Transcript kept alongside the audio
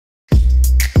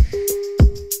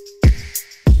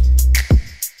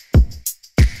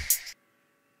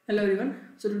Hello everyone.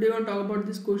 So today we will talk about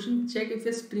this question. Check if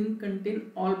a string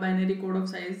contain all binary code of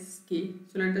size k.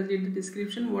 So let us read the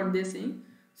description what they are saying.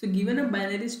 So given a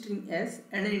binary string s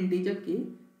and an integer k,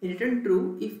 return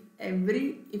true if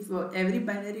every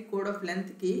binary code of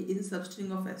length k is a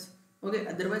substring of s. Okay.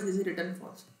 Otherwise, this is return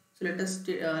false. So let us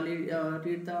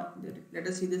read let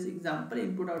us see this example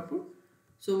input output.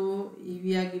 So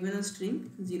we are given a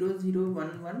string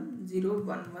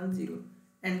 00110110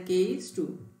 and k is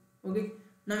 2. Okay.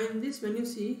 Now in this, when you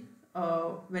see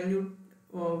when you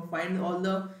find all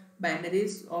the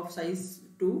binaries of size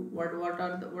 2, what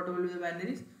will be the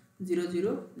binaries?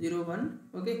 0001,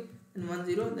 okay, then 10,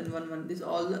 then 11. These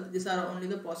are only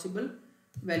the possible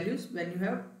values when you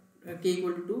have k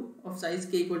equal to 2 of size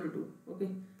k equal to 2. Okay.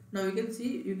 Now you can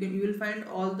see you will find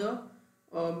all the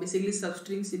basically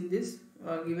substrings in this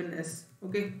given s.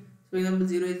 Okay. So for example,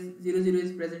 0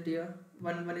 is present here,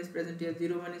 1 is present here,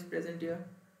 0 1 is present here,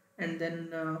 and then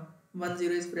 10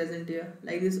 is present here.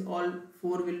 Like this, all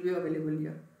 4 will be available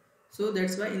here. So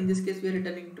that's why in this case we are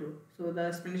returning true. So the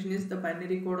explanation is the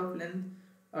binary code of length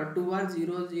 2 are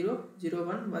 0001 10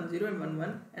 and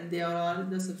 11, and they are all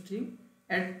the substring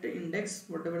at index,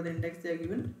 whatever the index they are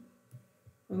given.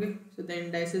 Okay, so the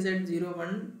indices at 0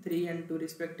 1 3 and 2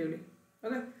 respectively.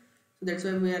 Okay, so that's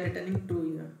why we are returning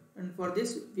true here, and for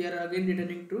this we are again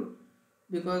returning true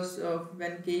because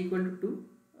when k equal to 2,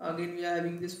 again we are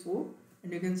having this 4,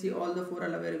 and you can see all the 4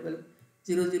 are available.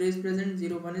 0 is present,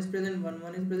 0 1 is present, 1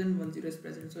 1 is present, 1 0 is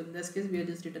present. So in this case we are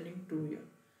just returning true here.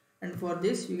 And for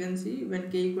this you can see when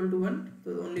k equal to 1,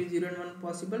 so only 0 and 1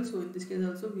 possible. So in this case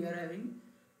also we are having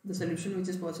the solution which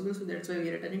is possible. So that's why we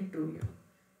are returning true here.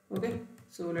 Okay,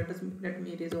 so let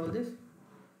me erase all this.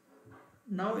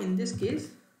 Now in this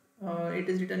case it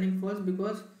is returning false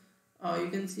because you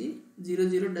can see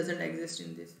 0 doesn't exist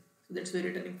in this. So that's why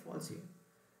returning false here.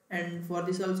 And for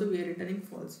this also we are returning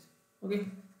false. Okay,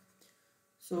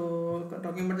 so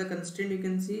talking about the constraint, you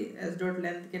can see s dot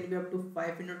length can be up to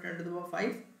 5 into 10 to the power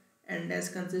 5, and s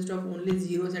consists of only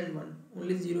zeros and 1,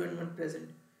 only 0 and 1 present,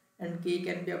 and k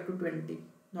can be up to 20,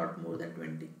 not more than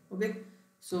 20. Okay,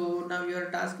 so now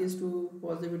your task is to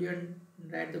pause the video and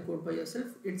write the code by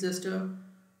yourself. It's just a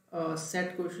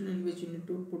set question in which you need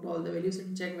to put all the values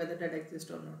and check whether that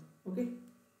exists or not. Okay,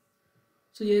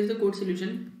 so here is the code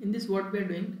solution. In this, what we are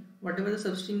doing, whatever the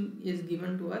substring is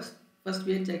given to us, first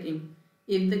we are checking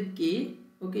if the k,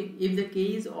 okay, if the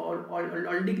k is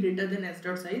already greater than s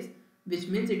dot size, which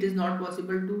means it is not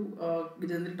possible to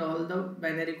generate all the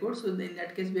binary code. So in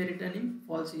that case, we are returning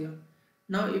false here.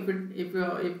 Now, if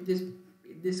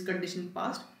this condition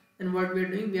passed, then what we are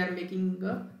doing, we are making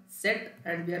a set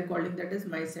and we are calling that as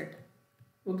my set.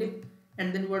 Okay,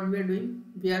 and then what we are doing,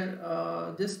 we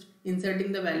are just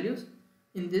inserting the values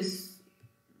in this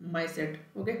my set.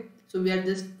 Okay, so we are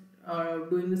just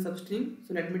doing the substring.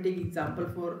 So let me take example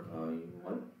for you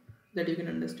all that you can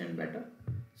understand better.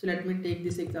 So let me take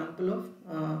this example of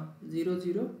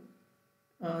 00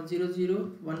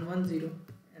 110,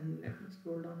 and let me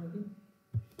scroll down again.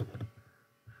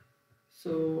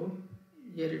 So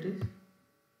here it is.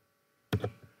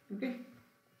 Okay,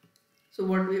 so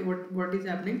what is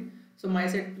happening? So my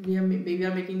set, we are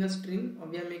making a string, or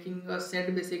we are making a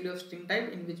set basically of string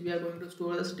type in which we are going to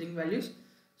store the string values.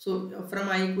 So from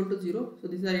I equal to 0, so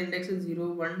these are indexes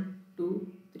 0 1 2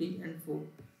 3 and 4.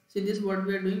 See this, what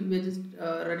we are doing, we are just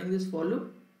running this for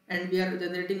loop, and we are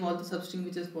generating all the substring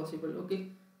which is possible. Okay,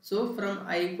 so from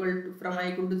I equal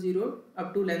to 0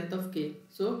 up to length of k.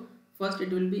 So first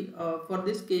it will be for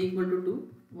this k equal to 2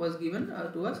 was given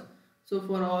to us. So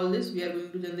for all this we are going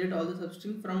to generate all the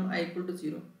substring from I equal to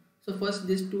 0. So first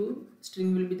this 2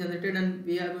 string will be generated, and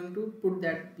we are going to put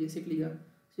that basically here.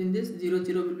 So in this 0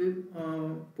 0 will be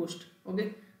pushed.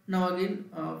 Okay, now again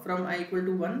from I equal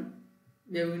to 1,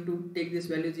 we are going to take this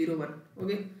value 0 1.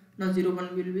 Okay, now 0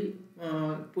 1 will be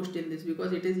pushed in this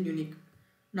because it is unique.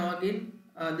 Now again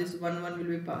this 1 1 will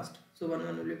be passed. So 1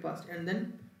 1 will be passed, and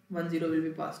then 1 0 will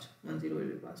be passed. 1 0 will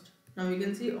be passed. Now you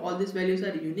can see all these values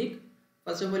are unique.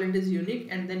 First of all, it is unique,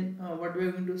 and then what we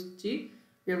are going to see,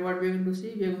 we are going to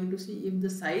see if the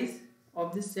size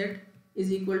of this set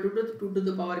is equal to 2 to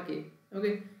the power k.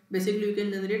 Okay, basically you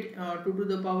can generate 2 to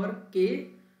the power k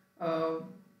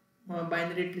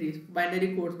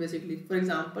binary codes basically. For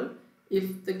example,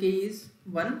 if the k is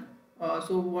 1,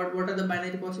 so what are the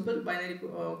binary codes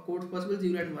possible?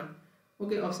 0 and 1.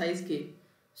 Okay, of size k.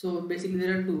 So basically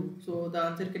there are 2. So the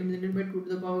answer can be generated by 2 to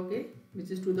the power k, which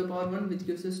is 2 to the power 1, which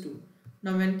gives us 2.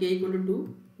 Now when k equal to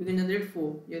 2, you can generate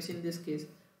 4. Yes, in this case.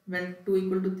 When 2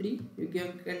 equal to 3, you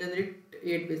can generate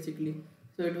 8 basically.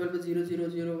 So it will be 0 0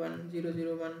 0 1 0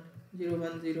 0 1 0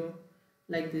 1 0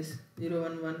 like this 0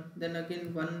 1 1, then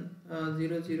again 1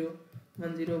 0 0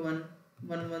 1 0 1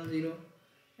 1 1 0,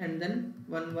 and then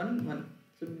 1 1 1.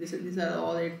 So these are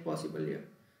all 8 possible here.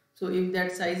 So if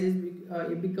that size is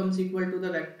it becomes equal to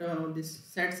the vector this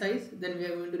set size, then we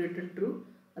are going to return true,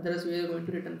 otherwise we are going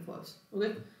to return false.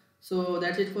 Okay, so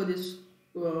that's it for this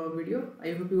video.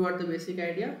 I hope you got the basic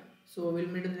idea. So we'll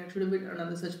meet in the next video with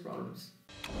another such problems.